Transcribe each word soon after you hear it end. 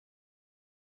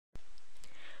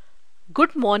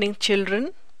Good morning,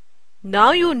 children.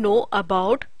 Now you know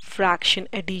about fraction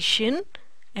addition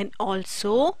and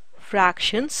also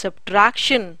fraction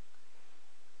subtraction.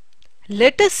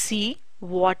 Let us see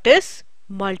what is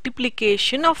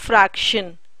multiplication of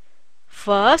fraction.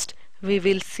 First, we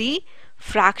will see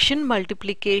fraction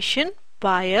multiplication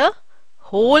by a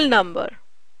whole number.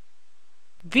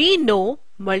 We know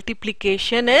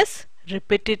multiplication is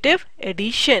repetitive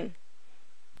addition.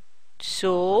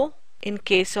 So, in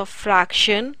case of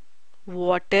fraction,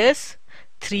 what is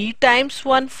 3 times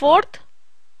 1/4?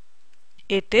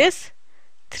 It is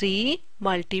 3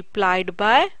 multiplied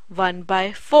by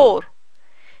 1/4.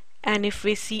 And if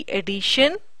we see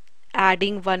addition,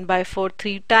 adding 1/4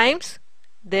 3 times,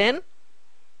 then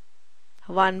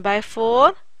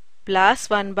 1/4 plus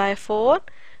 1/4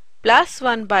 plus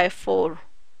 1/4,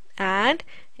 and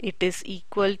it is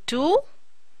equal to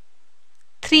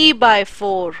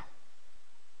 3/4.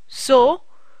 So,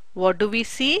 what do we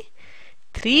see?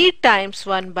 3 times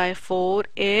 1/4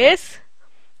 is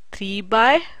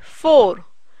 3/4.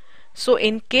 So,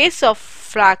 in case of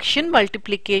fraction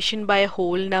multiplication by a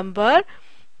whole number,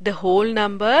 the whole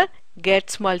number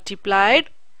gets multiplied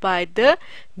by the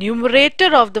numerator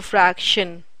of the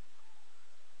fraction.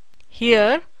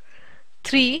 Here,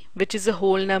 3, which is a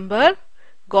whole number,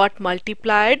 got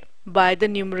multiplied by the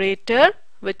numerator,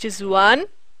 which is 1,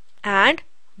 and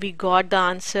we got the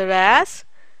answer as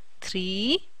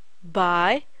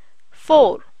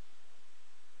 3/4.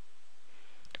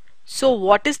 So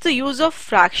what is the use of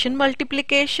fraction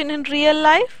multiplication in real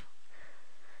life?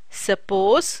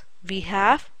 Suppose we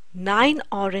have 9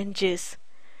 oranges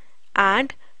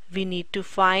and we need to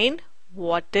find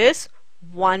what is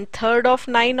 1/3 of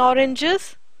 9 oranges.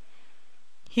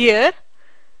 Here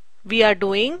we are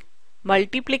doing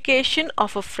multiplication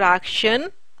of a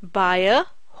fraction by a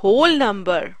whole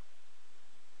number.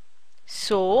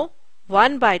 So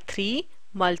 1/3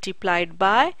 multiplied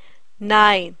by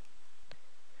 9.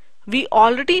 We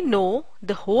already know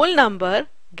the whole number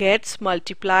gets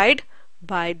multiplied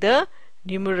by the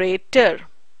numerator.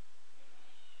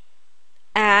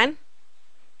 And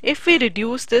if we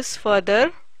reduce this further,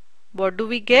 what do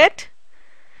we get?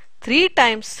 3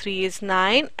 times 3 is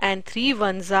 9 and 3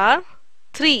 ones are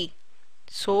 3.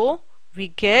 So we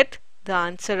get the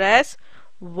answer as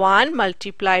 1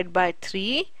 multiplied by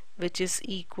 3, which is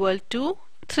equal to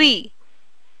 3.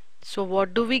 So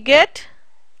what do we get?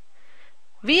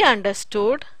 We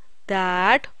understood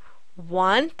that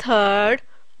 1/3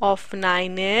 of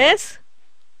 9 is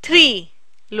 3.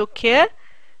 Look here,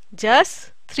 just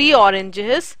 3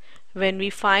 oranges when we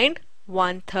find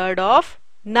 1/3 of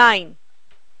 9.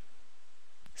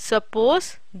 Suppose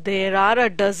there are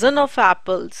a dozen of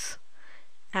apples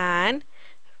and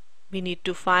we need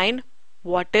to find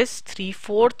what is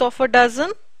 3/4 of a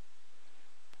dozen.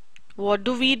 What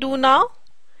do we do now?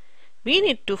 We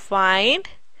need to find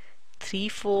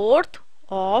 3/4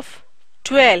 of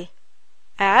 12,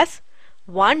 as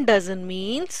 1 dozen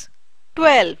means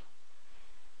 12.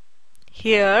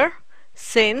 Here,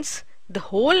 since the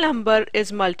whole number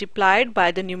is multiplied by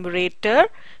the numerator,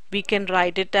 we can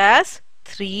write it as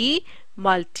 3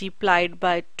 multiplied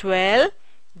by 12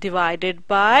 divided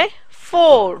by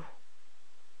 4.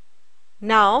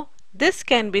 Now this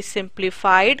can be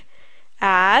simplified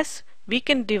as we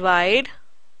can divide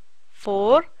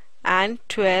 4 and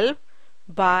 12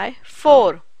 by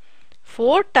 4.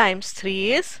 4 times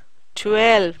 3 is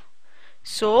 12.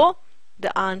 So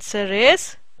the answer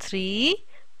is 3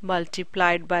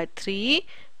 multiplied by 3,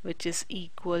 which is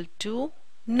equal to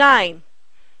 9.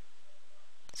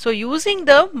 So using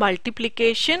the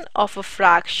multiplication of a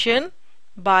fraction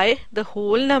by the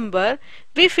whole number,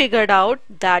 we figured out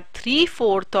that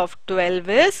 3/4 of 12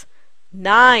 is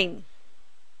 9.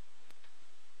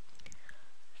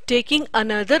 Taking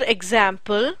another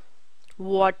example,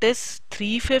 what is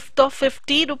 3/5 of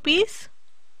 50 rupees?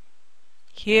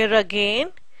 Here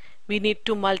again, we need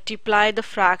to multiply the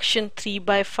fraction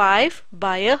 3/5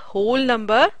 by a whole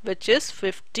number, which is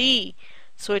 50.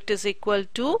 So it is equal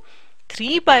to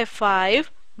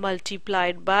 3/5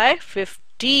 multiplied by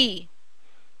 50.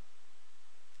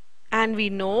 And we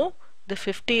know the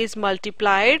 50 is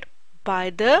multiplied by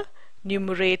the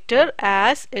numerator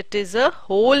as it is a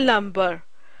whole number.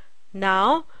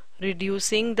 Now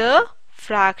reducing the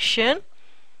fraction,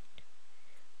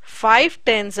 5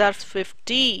 tens are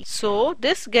 50. So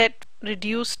this get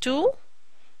reduced to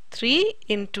 3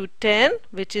 into 10,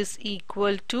 which is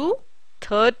equal to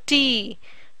 30.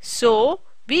 So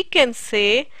we can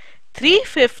say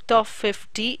 3/5 of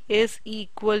 50 is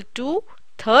equal to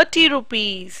 30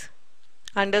 rupees.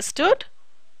 Understood?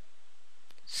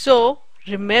 So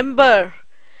remember,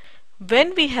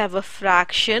 when we have a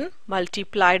fraction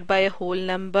multiplied by a whole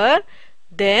number,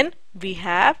 then we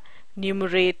have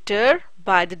numerator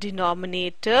by the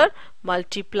denominator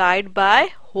multiplied by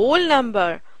whole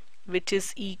number, which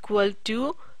is equal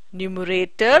to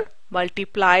numerator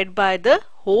multiplied by the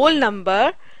whole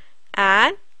number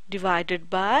and divided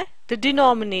by the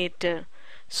denominator.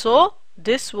 So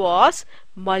this was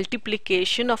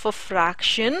multiplication of a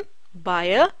fraction by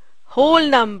a whole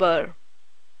number.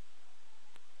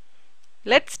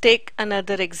 Let's take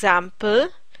another example.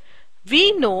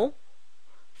 We know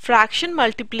fraction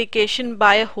multiplication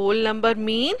by a whole number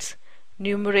means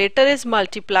numerator is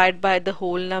multiplied by the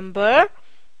whole number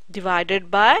divided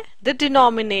by the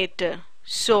denominator.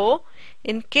 So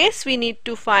in case we need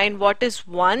to find what is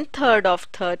 1/3 of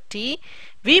 30,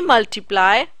 we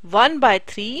multiply 1 by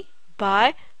 3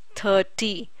 by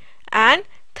 30, and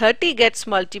 30 gets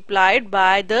multiplied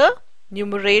by the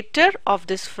numerator of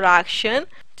this fraction.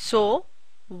 So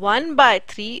 1 by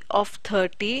 3 of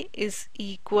 30 is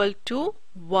equal to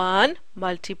 1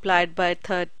 multiplied by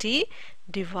 30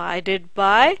 divided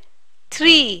by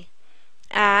 3,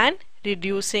 and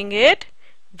reducing it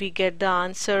we get the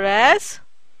answer as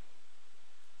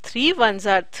 3 ones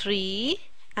are 3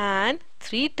 and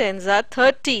 3 tens are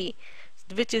 30,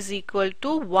 which is equal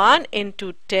to 1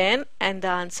 into 10, and the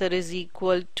answer is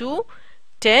equal to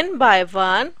 10 by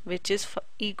 1, which is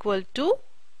equal to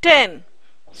 10.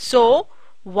 So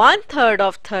 1/3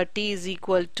 of 30 is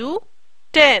equal to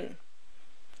 10.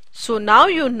 So now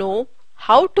you know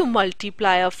how to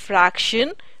multiply a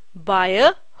fraction by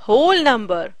a whole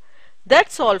number.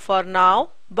 That's all for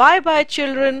now. Bye bye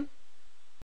children.